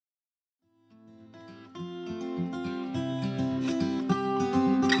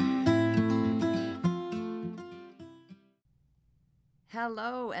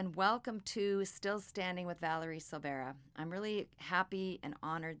Hello and welcome to Still Standing with Valerie Silvera. I'm really happy and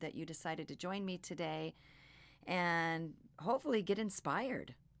honored that you decided to join me today and hopefully get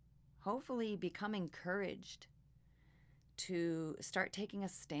inspired, hopefully become encouraged to start taking a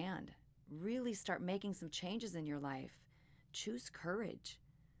stand, really start making some changes in your life. Choose courage.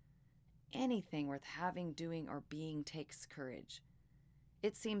 Anything worth having, doing, or being takes courage.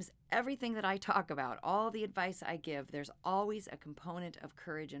 It seems everything that I talk about, all the advice I give, there's always a component of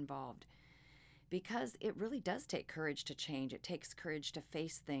courage involved because it really does take courage to change. It takes courage to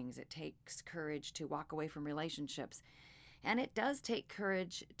face things. It takes courage to walk away from relationships. And it does take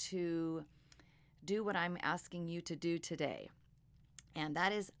courage to do what I'm asking you to do today. And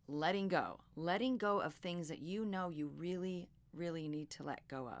that is letting go of things that you know you really, really need to let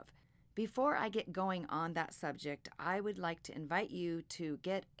go of. Before I get going on that subject, I would like to invite you to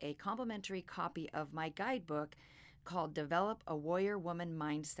get a complimentary copy of my guidebook called Develop a Warrior Woman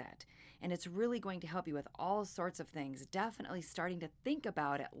Mindset. And it's really going to help you with all sorts of things, definitely starting to think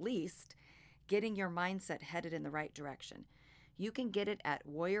about at least getting your mindset headed in the right direction. You can get it at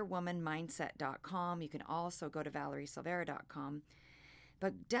warriorwomanmindset.com. You can also go to valeriesilvera.com.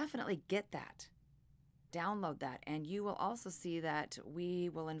 But definitely get that. Download that, and you will also see that we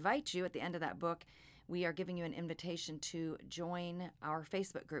will invite you at the end of that book. We are giving you an invitation to join our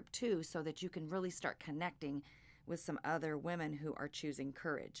Facebook group too, so that you can really start connecting with some other women who are choosing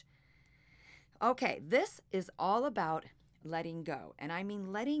courage. Okay, this is all about letting go, and I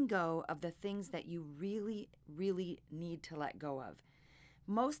mean letting go of the things that you really, really need to let go of.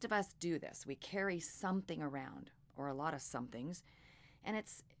 Most of us do this. We carry something around, or a lot of somethings, and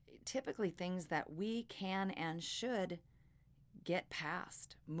it's typically things that we can and should get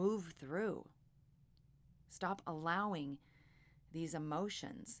past, move through. Stop allowing these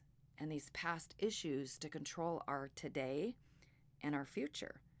emotions and these past issues to control our today and our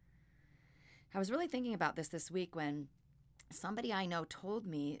future. I was really thinking about this week when somebody I know told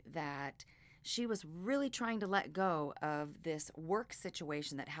me that she was really trying to let go of this work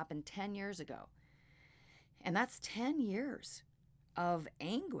situation that happened 10 years ago. And that's 10 years of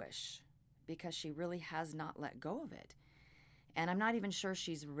anguish because she really has not let go of it. And I'm not even sure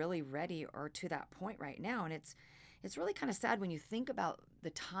she's really ready or to that point right now. And it's really kind of sad when you think about the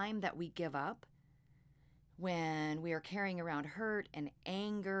time that we give up when we are carrying around hurt and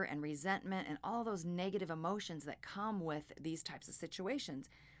anger and resentment and all those negative emotions that come with these types of situations.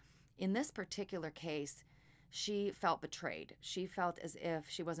 In this particular case, she felt betrayed. She felt as if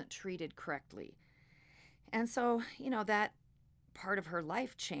she wasn't treated correctly. And so, that part of her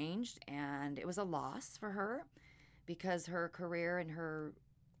life changed, and it was a loss for her because her career and her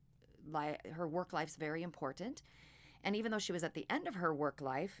work life's very important. And even though she was at the end of her work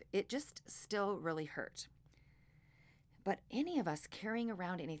life, it just still really hurt. But any of us carrying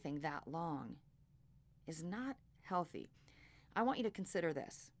around anything that long is not healthy. I want you to consider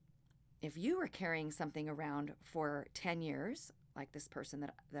this. If you were carrying something around for 10 years, like this person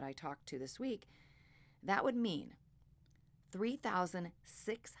that I talked to this week, that would mean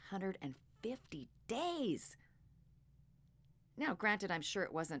 3,650 days. Now, granted, I'm sure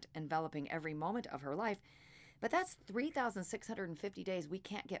it wasn't enveloping every moment of her life, but that's 3,650 days we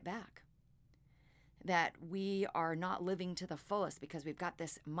can't get back. That we are not living to the fullest because we've got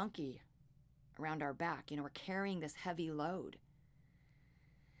this monkey around our back. We're carrying this heavy load.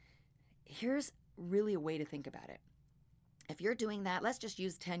 Here's really a way to think about it. If you're doing that, let's just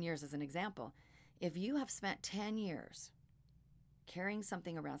use 10 years as an example. If you have spent 10 years carrying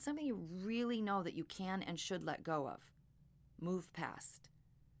something around, something you really know that you can and should let go of, move past,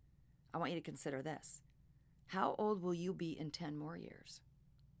 I want you to consider this. How old will you be in 10 more years?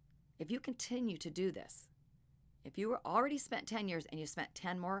 If you continue to do this, if you were already spent 10 years and you spent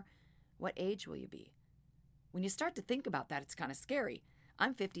 10 more, what age will you be? When you start to think about that, it's kind of scary.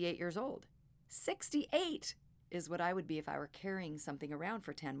 I'm 58 years old. 68 is what I would be if I were carrying something around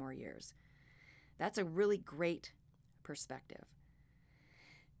for 10 more years. That's a really great perspective.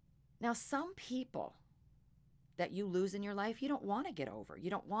 Now, some people that you lose in your life, you don't want to get over.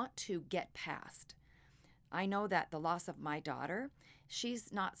 You don't want to get past. I know that the loss of my daughter,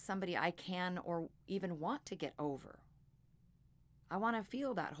 she's not somebody I can or even want to get over. I want to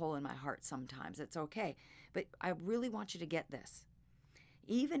feel that hole in my heart sometimes. It's okay. But I really want you to get this.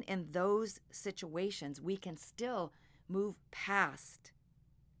 Even in those situations, we can still move past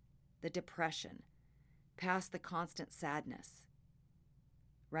the depression, past the constant sadness,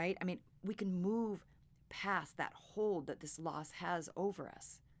 right? I mean, we can move past that hold that this loss has over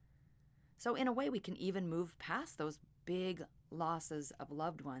us. So in a way, we can even move past those big losses of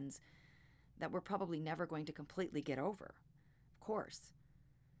loved ones that we're probably never going to completely get over. Of course.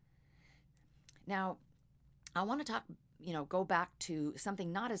 Now, I want to talk, go back to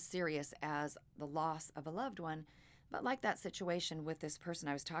something not as serious as the loss of a loved one, but like that situation with this person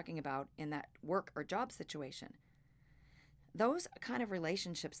I was talking about in that work or job situation. Those kind of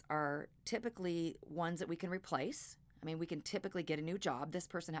relationships are typically ones that we can replace. I mean, we can typically get a new job. This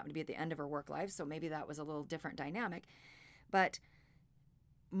person happened to be at the end of her work life, so maybe that was a little different dynamic. But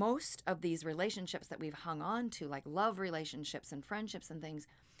most of these relationships that we've hung on to, like love relationships and friendships and things,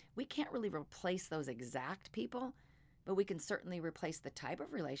 we can't really replace those exact people, but we can certainly replace the type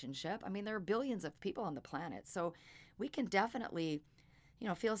of relationship. I mean, there are billions of people on the planet, so we can definitely,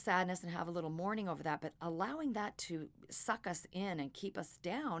 feel sadness and have a little mourning over that, but allowing that to suck us in and keep us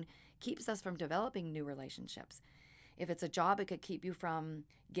down keeps us from developing new relationships. If it's a job, it could keep you from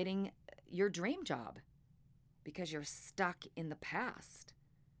getting your dream job because you're stuck in the past,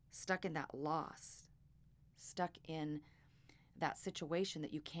 stuck in that loss, stuck in that situation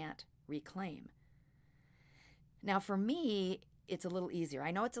that you can't reclaim. Now, for me, it's a little easier.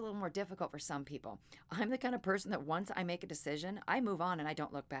 I know it's a little more difficult for some people. I'm the kind of person that once I make a decision, I move on and I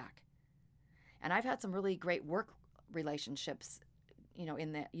don't look back. And I've had some really great work relationships,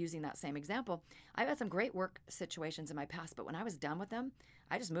 using that same example. I've had some great work situations in my past, but when I was done with them,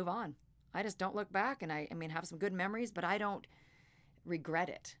 I just move on. I just don't look back, and I have some good memories, but I don't regret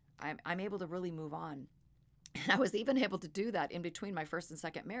it. I'm able to really move on. And I was even able to do that in between my first and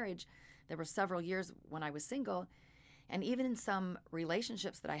second marriage. There were several years when I was single. And even in some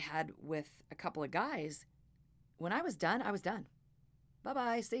relationships that I had with a couple of guys, when I was done, I was done.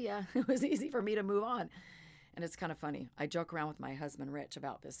 Bye-bye, see ya. It was easy for me to move on. And it's kind of funny. I joke around with my husband, Rich,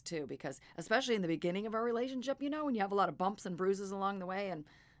 about this too, because especially in the beginning of our relationship, when you have a lot of bumps and bruises along the way, and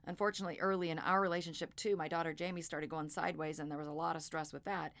unfortunately early in our relationship too, my daughter Jamie started going sideways and there was a lot of stress with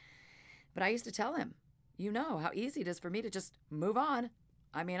that. But I used to tell him, how easy it is for me to just move on.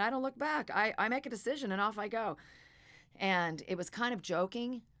 I don't look back. I make a decision and off I go. And it was kind of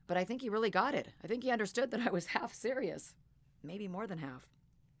joking, but I think he really got it. I think he understood that I was half serious, maybe more than half.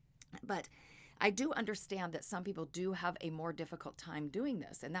 But I do understand that some people do have a more difficult time doing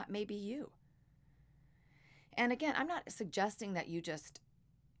this, and that may be you. And again, I'm not suggesting that you just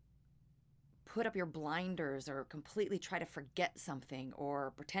put up your blinders or completely try to forget something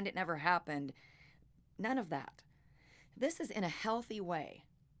or pretend it never happened. None of that. This is in a healthy way,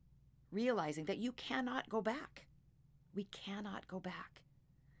 realizing that you cannot go back. We cannot go back.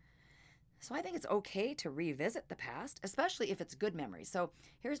 So I think it's okay to revisit the past, especially if it's good memories. So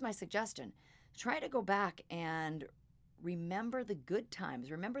here's my suggestion. Try to go back and remember the good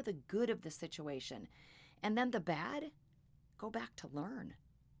times. Remember the good of the situation. And then the bad, go back to learn.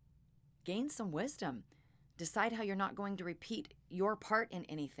 Gain some wisdom. Decide how you're not going to repeat your part in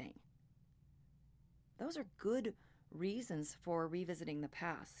anything. Those are good reasons for revisiting the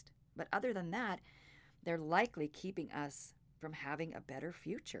past. But other than that, they're likely keeping us from having a better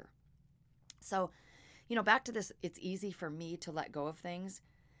future. So, back to this, it's easy for me to let go of things.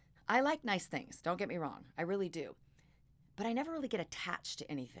 I like nice things, don't get me wrong. I really do. But I never really get attached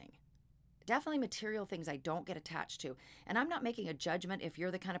to anything. Definitely material things I don't get attached to. And I'm not making a judgment if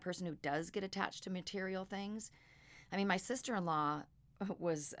you're the kind of person who does get attached to material things. My sister-in-law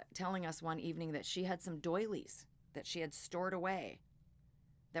was telling us one evening that she had some doilies that she had stored away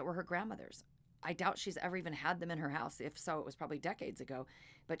that were her grandmother's. I doubt she's ever even had them in her house. If so, it was probably decades ago.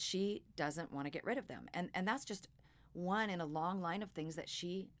 But she doesn't want to get rid of them. And that's just one in a long line of things that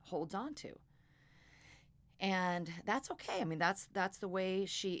she holds on to. And that's okay. That's the way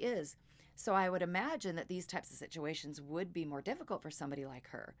she is. So I would imagine that these types of situations would be more difficult for somebody like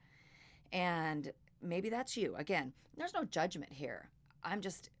her. And maybe that's you. Again, there's no judgment here. I'm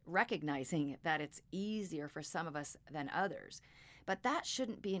just recognizing that it's easier for some of us than others. But that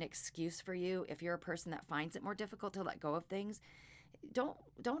shouldn't be an excuse for you if you're a person that finds it more difficult to let go of things. Don't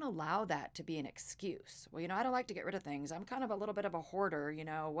allow that to be an excuse. Well, I don't like to get rid of things. I'm kind of a little bit of a hoarder,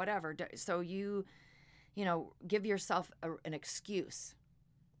 whatever. So you give yourself an excuse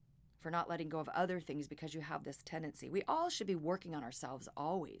for not letting go of other things because you have this tendency. We all should be working on ourselves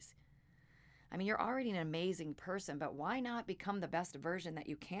always. You're already an amazing person, but why not become the best version that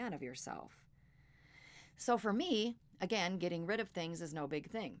you can of yourself? So for me, again, getting rid of things is no big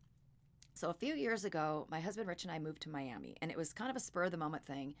thing. So a few years ago, my husband Rich and I moved to Miami, and it was kind of a spur of the moment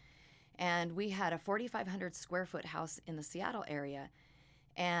thing. And we had a 4,500 square foot house in the Seattle area,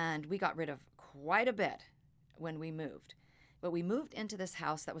 and we got rid of quite a bit when we moved. But we moved into this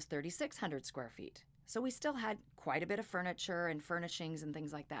house that was 3,600 square feet. So we still had quite a bit of furniture and furnishings and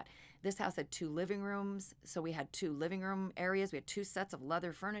things like that. This house had 2 living rooms, so we had 2 living room areas. We had 2 sets of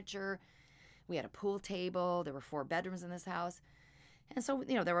leather furniture. We had a pool table. There were 4 bedrooms in this house. And so,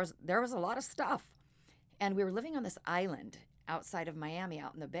 there was a lot of stuff. And we were living on this island outside of Miami,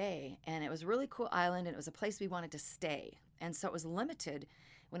 out in the bay, and it was a really cool island, and it was a place we wanted to stay. And so it was limited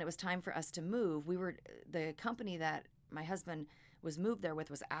when it was time for us to move. The company that my husband was moved there with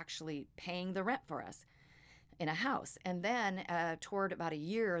was actually paying the rent for us in a house. And then toward about a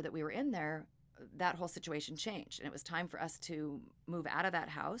year that we were in there, that whole situation changed, and it was time for us to move out of that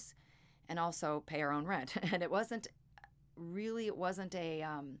house and also pay our own rent. And it wasn't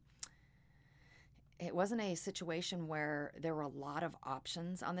a situation where there were a lot of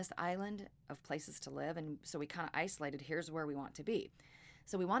options on this island of places to live. And so we kind of isolated, here's where we want to be.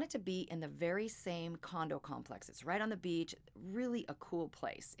 So we wanted to be in the very same condo complex. It's right on the beach, really a cool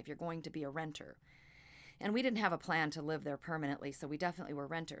place if you're going to be a renter. And we didn't have a plan to live there permanently, so we definitely were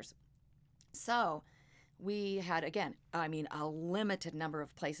renters. So we had, again, a limited number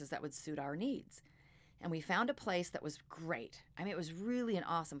of places that would suit our needs. And we found a place that was great. It was really an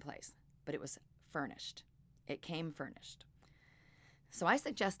awesome place, but it was furnished. It came furnished. So I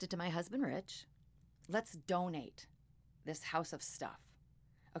suggested to my husband, Rich, let's donate this house of stuff.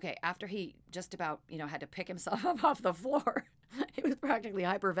 Okay, after he just about, had to pick himself up off the floor, he was practically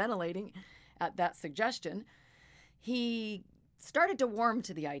hyperventilating at that suggestion, he started to warm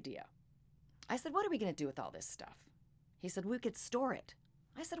to the idea. I said, what are we going to do with all this stuff? He said, we could store it.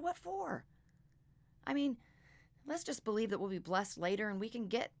 I said, what for? Let's just believe that we'll be blessed later and we can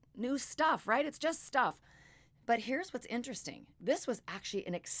get new stuff, right? It's just stuff. But here's what's interesting. This was actually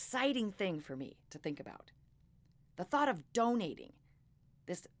an exciting thing for me to think about. The thought of donating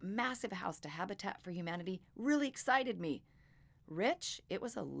this massive house to Habitat for Humanity really excited me. Rich, it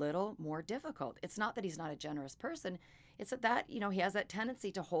was a little more difficult. It's not that he's not a generous person. It's that he has that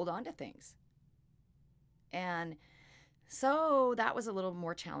tendency to hold on to things. And so that was a little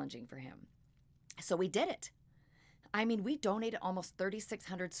more challenging for him. So we did it. We donated almost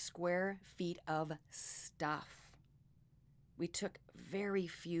 3,600 square feet of stuff. We took very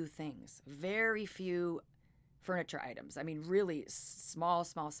few things, very few furniture items. Really small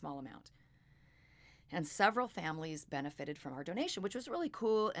amount. And several families benefited from our donation, which was really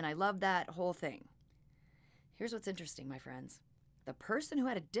cool, and I love that whole thing. Here's what's interesting, my friends. The person who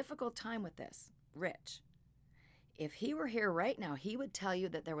had a difficult time with this, Rich, if he were here right now, he would tell you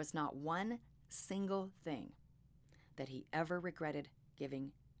that there was not one single thing that he ever regretted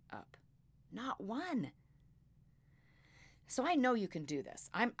giving up. Not one. So I know you can do this.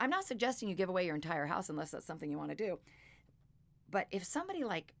 I'm not suggesting you give away your entire house unless that's something you want to do. But if somebody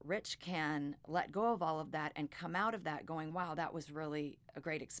like Rich can let go of all of that and come out of that going, wow, that was really a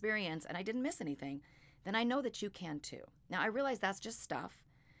great experience and I didn't miss anything, then I know that you can too. Now, I realize that's just stuff.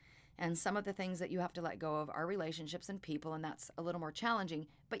 And some of the things that you have to let go of are relationships and people, and that's a little more challenging,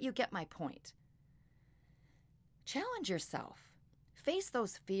 but you get my point. Challenge yourself. Face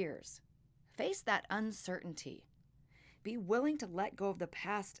those fears. Face that uncertainty. Be willing to let go of the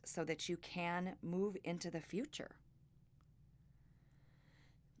past so that you can move into the future.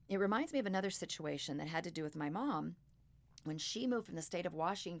 It reminds me of another situation that had to do with my mom when she moved from the state of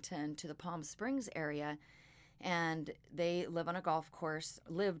Washington to the Palm Springs area, and they lived, on a golf course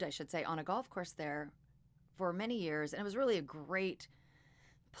there for many years, and it was really a great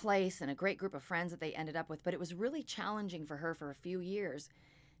place and a great group of friends that they ended up with, but it was really challenging for her for a few years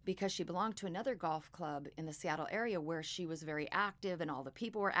because she belonged to another golf club in the Seattle area where she was very active and all the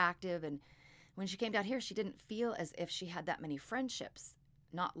people were active, and when she came down here, she didn't feel as if she had that many friendships,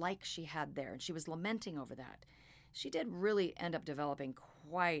 not like she had there, and she was lamenting over that. She did really end up developing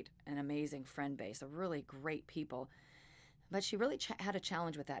quite an amazing friend base of really great people, but she really had a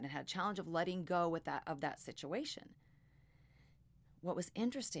challenge with that and had a challenge of letting go of that situation. What was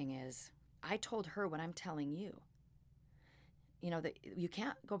interesting is I told her what I'm telling you. That you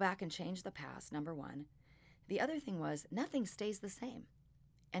can't go back and change the past, number one. The other thing was nothing stays the same.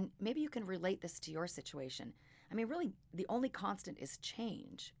 And maybe you can relate this to your situation. Really, the only constant is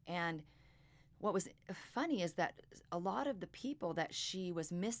change. And what was funny is that a lot of the people that she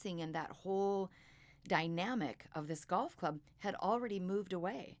was missing in that whole dynamic of this golf club had already moved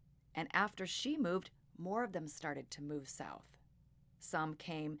away. And after she moved, more of them started to move south. Some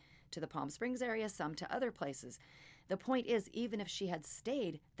came to the Palm Springs area, some to other places. The point is, even if she had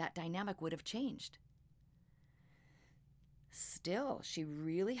stayed, that dynamic would have changed. Still, she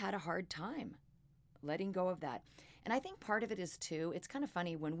really had a hard time letting go of that. And I think part of it is too, it's kind of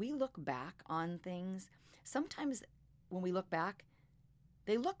funny, when we look back on things, sometimes when we look back,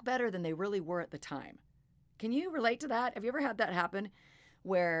 they look better than they really were at the time. Can you relate to that? Have you ever had that happen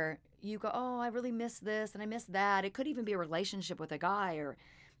where you go, oh, I really miss this and I miss that? It could even be a relationship with a guy, or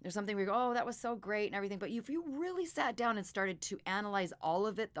There's something where you go, oh, that was so great and everything. But if you really sat down and started to analyze all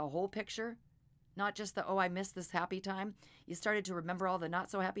of it, the whole picture, not just the, oh, I missed this happy time. You started to remember all the not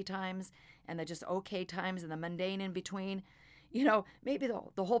so happy times and the just okay times and the mundane in between. Maybe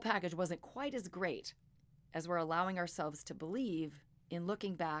the whole package wasn't quite as great as we're allowing ourselves to believe in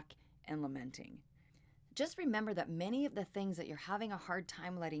looking back and lamenting. Just remember that many of the things that you're having a hard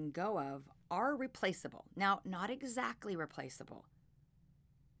time letting go of are replaceable. Now, not exactly replaceable,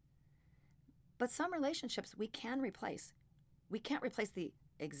 but some relationships we can replace. We can't replace the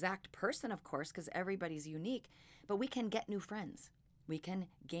exact person, of course, because everybody's unique, but we can get new friends. We can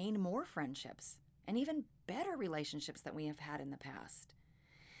gain more friendships and even better relationships than we have had in the past.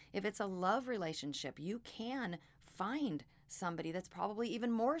 If it's a love relationship, you can find somebody that's probably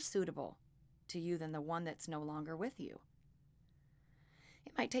even more suitable to you than the one that's no longer with you.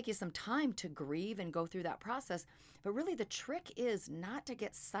 It might take you some time to grieve and go through that process, but really the trick is not to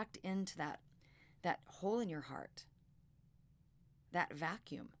get sucked into that hole in your heart, that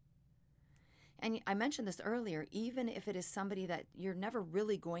vacuum. And I mentioned this earlier, even if it is somebody that you're never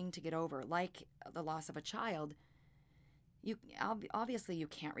really going to get over, like the loss of a child, obviously you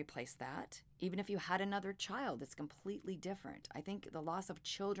can't replace that. Even if you had another child, it's completely different. I think the loss of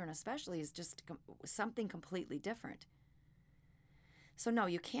children especially is just something completely different. So no,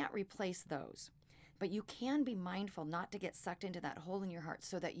 you can't replace those. But you can be mindful not to get sucked into that hole in your heart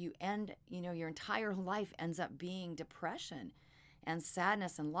so that your entire life ends up being depression and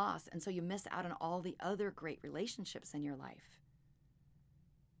sadness and loss. And so you miss out on all the other great relationships in your life.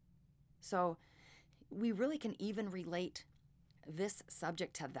 So we really can even relate this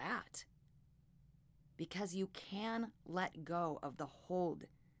subject to that, because you can let go of the hold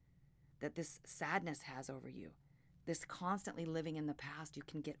that this sadness has over you, this constantly living in the past. You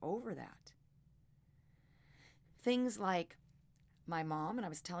can get over that. Things like my mom, and I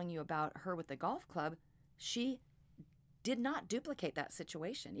was telling you about her with the golf club, she did not duplicate that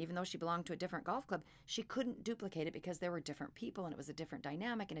situation. Even though she belonged to a different golf club, she couldn't duplicate it because there were different people and it was a different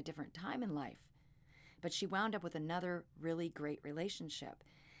dynamic and a different time in life. But she wound up with another really great relationship.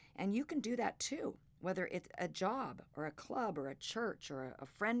 And you can do that too, whether it's a job or a club or a church or a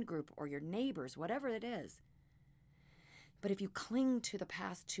friend group or your neighbors, whatever it is. But if you cling to the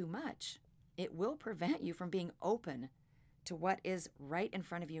past too much, it will prevent you from being open to what is right in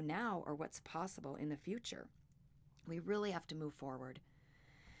front of you now or what's possible in the future. We really have to move forward.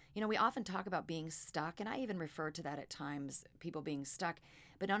 We often talk about being stuck, and I even refer to that at times, people being stuck.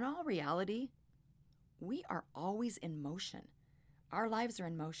 But in all reality, we are always in motion. Our lives are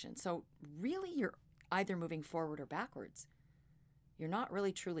in motion. So really, you're either moving forward or backwards. You're not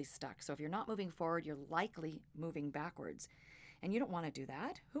really truly stuck. So if you're not moving forward, you're likely moving backwards. And you don't want to do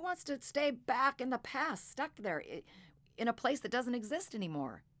that. Who wants to stay back in the past, stuck there in a place that doesn't exist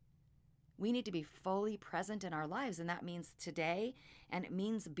anymore? We need to be fully present in our lives, and that means today, and it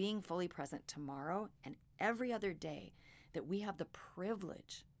means being fully present tomorrow and every other day that we have the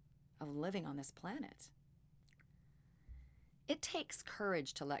privilege of living on this planet. It takes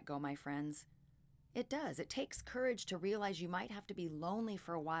courage to let go, my friends. It does. It takes courage to realize you might have to be lonely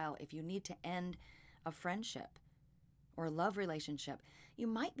for a while if you need to end a friendship or a love relationship. You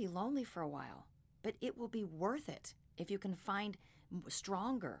might be lonely for a while, but it will be worth it if you can find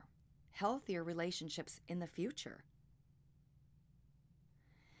stronger, healthier relationships in the future.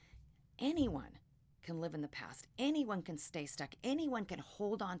 Anyone can live in the past. Anyone can stay stuck. Anyone can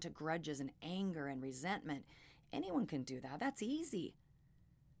hold on to grudges and anger and resentment. Anyone can do that. That's easy.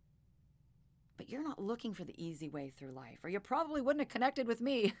 But you're not looking for the easy way through life, or you probably wouldn't have connected with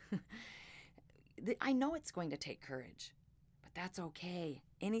me. I know it's going to take courage, but that's okay.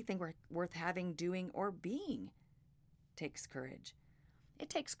 Anything worth having, doing, or being takes courage. It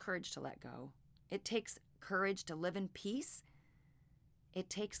takes courage to let go. It takes courage to live in peace. It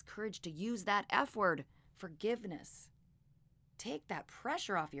takes courage to use that F word, forgiveness. Take that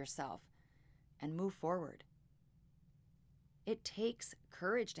pressure off yourself and move forward. It takes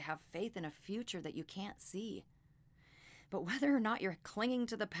courage to have faith in a future that you can't see. But whether or not you're clinging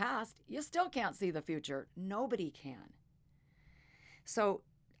to the past, you still can't see the future. Nobody can. So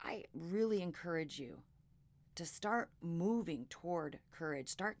I really encourage you to start moving toward courage.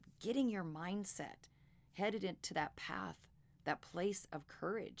 Start getting your mindset headed into that path, that place of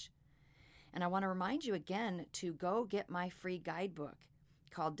courage. And I want to remind you again to go get my free guidebook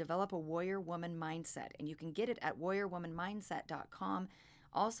called Develop a Warrior Woman Mindset. And you can get it at warriorwomanmindset.com,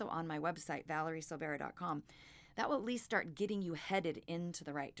 also on my website, valeriesilvera.com. That will at least start getting you headed into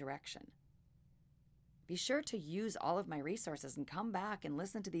the right direction. Be sure to use all of my resources and come back and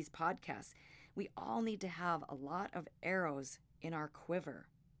listen to these podcasts. We all need to have a lot of arrows in our quiver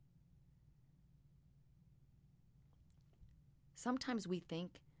Sometimes we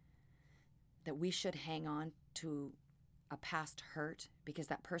think that we should hang on to a past hurt because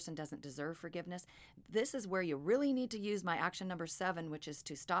that person doesn't deserve forgiveness. This is where you really need to use my action number 7, which is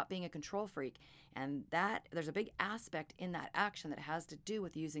to stop being a control freak. And that there's a big aspect in that action that has to do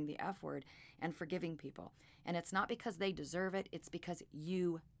with using the F word and forgiving people. And it's not because they deserve it, it's because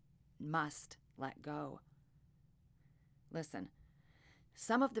you must let go. Listen,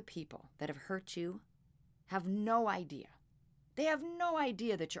 some of the people that have hurt you have no idea. They have no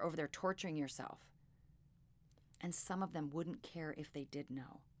idea that you're over there torturing yourself. And some of them wouldn't care if they did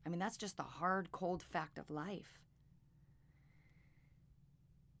know. I mean, that's just the hard, cold fact of life.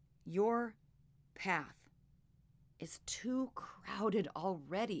 Your path is too crowded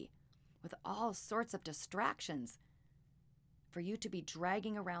already with all sorts of distractions for you to be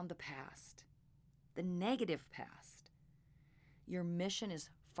dragging around the past, the negative past. Your mission is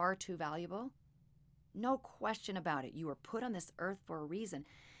far too valuable. No question about it. You were put on this earth for a reason.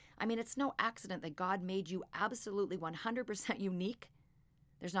 I mean, it's no accident that God made you absolutely 100% unique.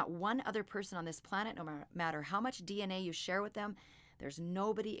 There's not one other person on this planet, no matter how much DNA you share with them, there's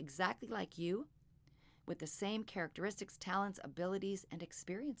nobody exactly like you with the same characteristics, talents, abilities, and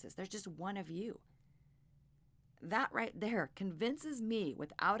experiences. There's just one of you. That right there convinces me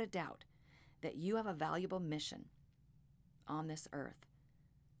without a doubt that you have a valuable mission on this earth.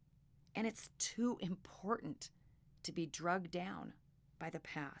 And it's too important to be drugged down by the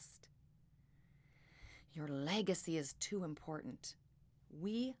past. Your legacy is too important.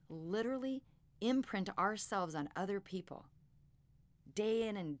 We literally imprint ourselves on other people day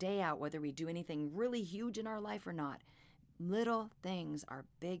in and day out, whether we do anything really huge in our life or not. Little things are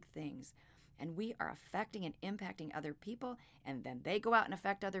big things, and we are affecting and impacting other people, and then they go out and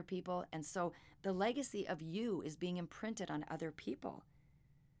affect other people, and so the legacy of you is being imprinted on other people.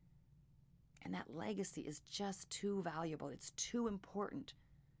 And that legacy is just too valuable. It's too important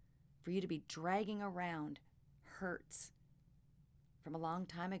for you to be dragging around hurts from a long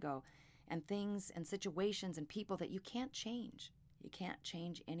time ago and things and situations and people that you can't change. You can't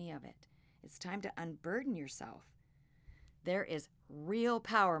change any of it. It's time to unburden yourself. There is real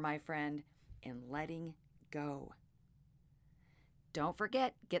power, my friend, in letting go. Don't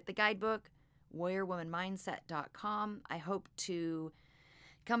forget, get the guidebook, warriorwomanmindset.com. I hope to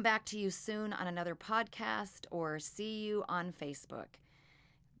come back to you soon on another podcast or see you on Facebook.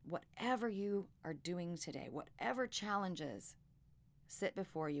 Whatever you are doing today, whatever challenges sit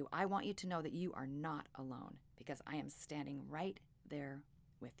before you, I want you to know that you are not alone because I am standing right there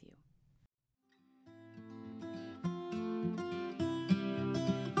with you.